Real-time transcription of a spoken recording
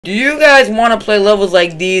Do you guys want to play levels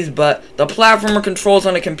like these, but the platformer controls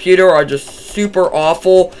on the computer are just super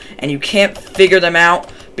awful, and you can't figure them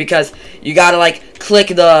out because you gotta like click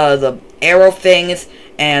the arrow things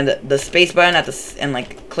and the space button and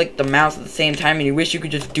like click the mouse at the same time, and you wish you could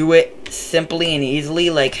just do it simply and easily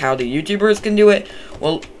like how the YouTubers can do it?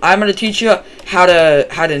 Well, I'm gonna teach you how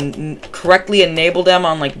to correctly enable them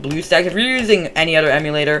on like Bluestacks. If you're using any other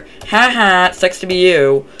emulator, haha, it sucks to be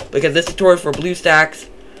you, because this tutorial is for Bluestacks.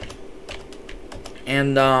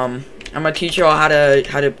 And I'm gonna teach you all how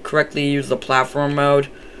to correctly use the platform mode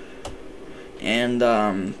and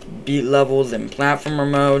beat levels in platformer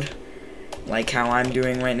mode, like how I'm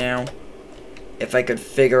doing right now. If I could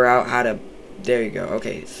figure out how to, there you go.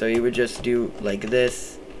 Okay, so you would just do like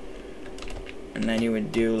this, and then you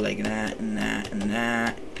would do like that and that and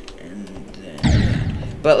that, and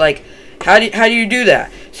then, but like how do you do that?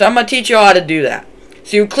 So I'm gonna teach you all how to do that.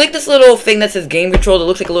 So you click this little thing that says game control that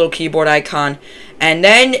looks like a little keyboard icon, and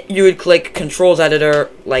then you would click controls editor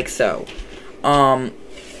like so.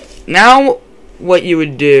 Now what you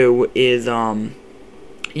would do is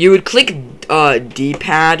you would click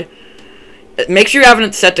D-pad. Make sure you haven't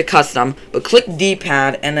it set to custom, but click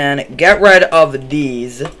D-pad and then get rid of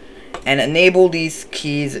these and enable these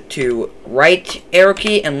keys to right arrow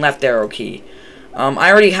key and left arrow key.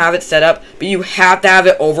 I already have it set up, but you have to have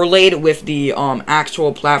it overlaid with the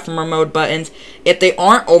actual platformer mode buttons. If they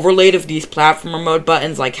aren't overlaid with these platformer mode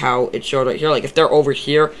buttons, like how it showed right here, like if they're over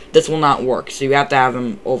here, this will not work. So you have to have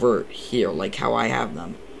them over here, like how I have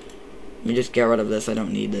them. Let me just get rid of this. I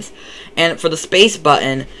don't need this. And for the space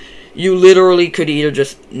button, you literally could either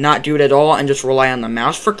just not do it at all and just rely on the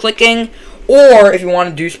mouse for clicking, or if you want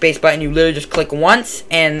to do space button, you literally just click once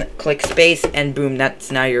and click space, and boom,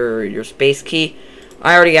 that's now your space key.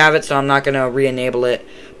 I already have it, so I'm not going to re-enable it.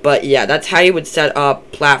 But yeah, that's how you would set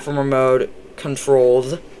up platformer mode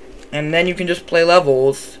controls. And then you can just play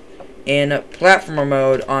levels in platformer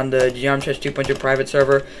mode on the GDPS 2.2 private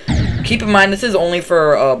server. Keep in mind, this is only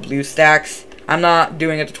for Bluestacks. I'm not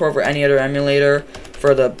doing a tutorial for any other emulator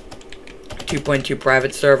for the 2.2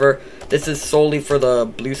 private server. This is solely for the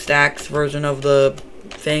Bluestacks version of the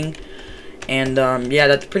thing. And yeah,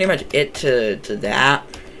 that's pretty much it to that.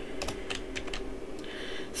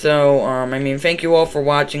 So I mean, thank you all for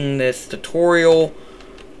watching this tutorial.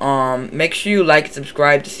 Make sure you like and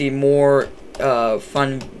subscribe to see more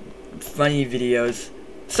funny videos.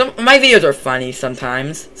 My videos are funny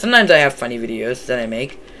sometimes. Sometimes I have funny videos that I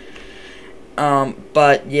make.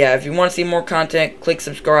 But yeah, if you want to see more content, click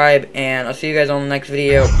subscribe, and I'll see you guys on the next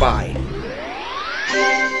video. Bye.